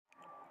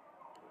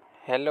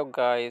Hello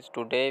guys,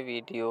 today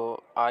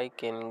video I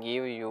can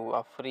give you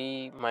a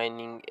free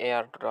mining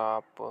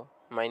airdrop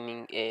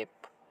mining app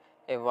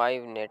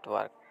Avive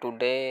network.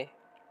 Today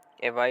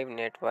Avive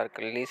network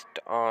list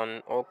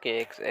on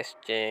OKX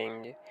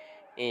exchange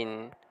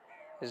in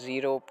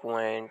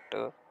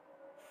 0.15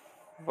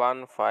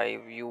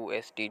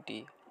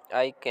 USDT.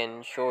 I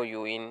can show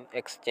you in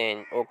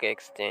exchange OK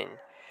exchange.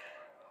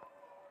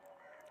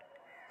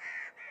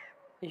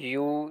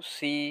 You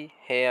see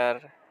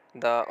here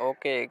the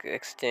OK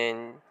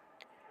exchange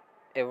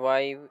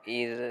Avive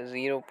is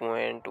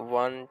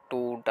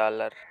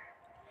 $0.12.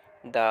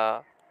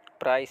 The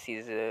price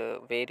is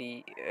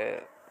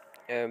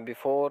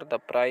before the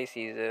price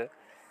is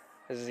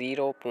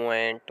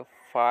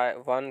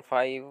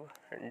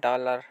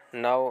 $0.15.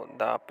 Now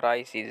the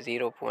price is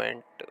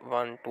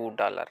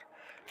 $0.12.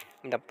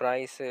 The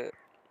price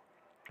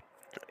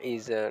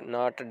is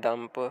not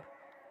dump.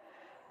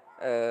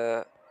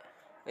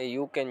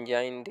 You can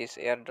join this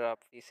airdrop.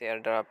 This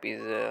airdrop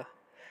is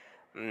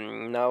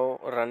now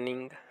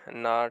running,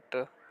 not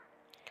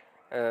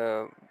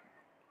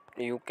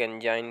you can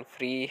join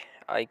free.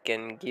 I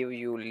can give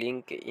you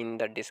link in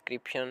the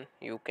description.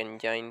 You can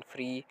join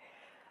free.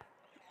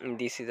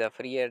 This is a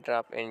free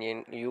airdrop and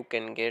you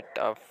can get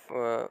a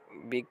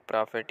big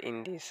profit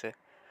in this.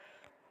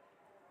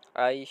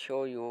 I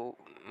show you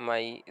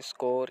my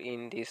score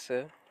in this.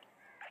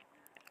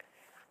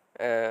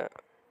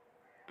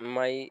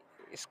 My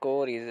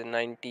score is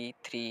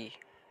 93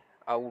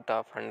 out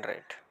of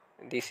 100.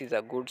 This is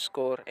a good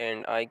score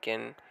and I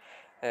can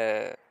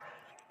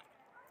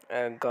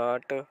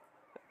got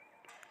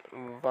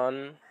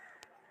one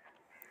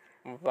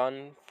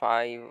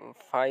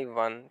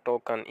 1551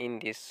 token in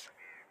this.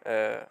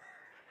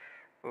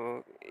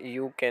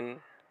 You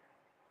can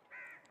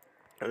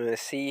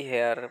see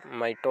here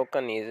my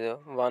token is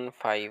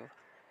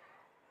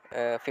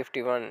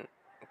 1551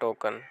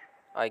 token.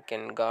 I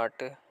can got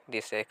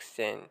this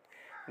exchange,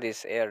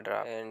 this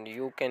airdrop, and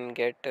you can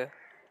get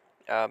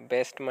a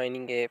best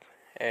mining app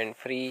and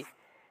free.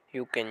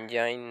 You can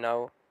join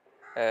now.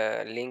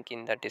 Link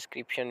in the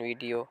description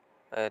video.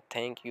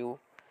 Thank you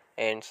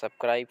and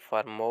subscribe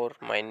for more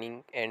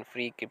mining and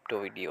free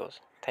crypto videos.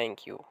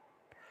 Thank you.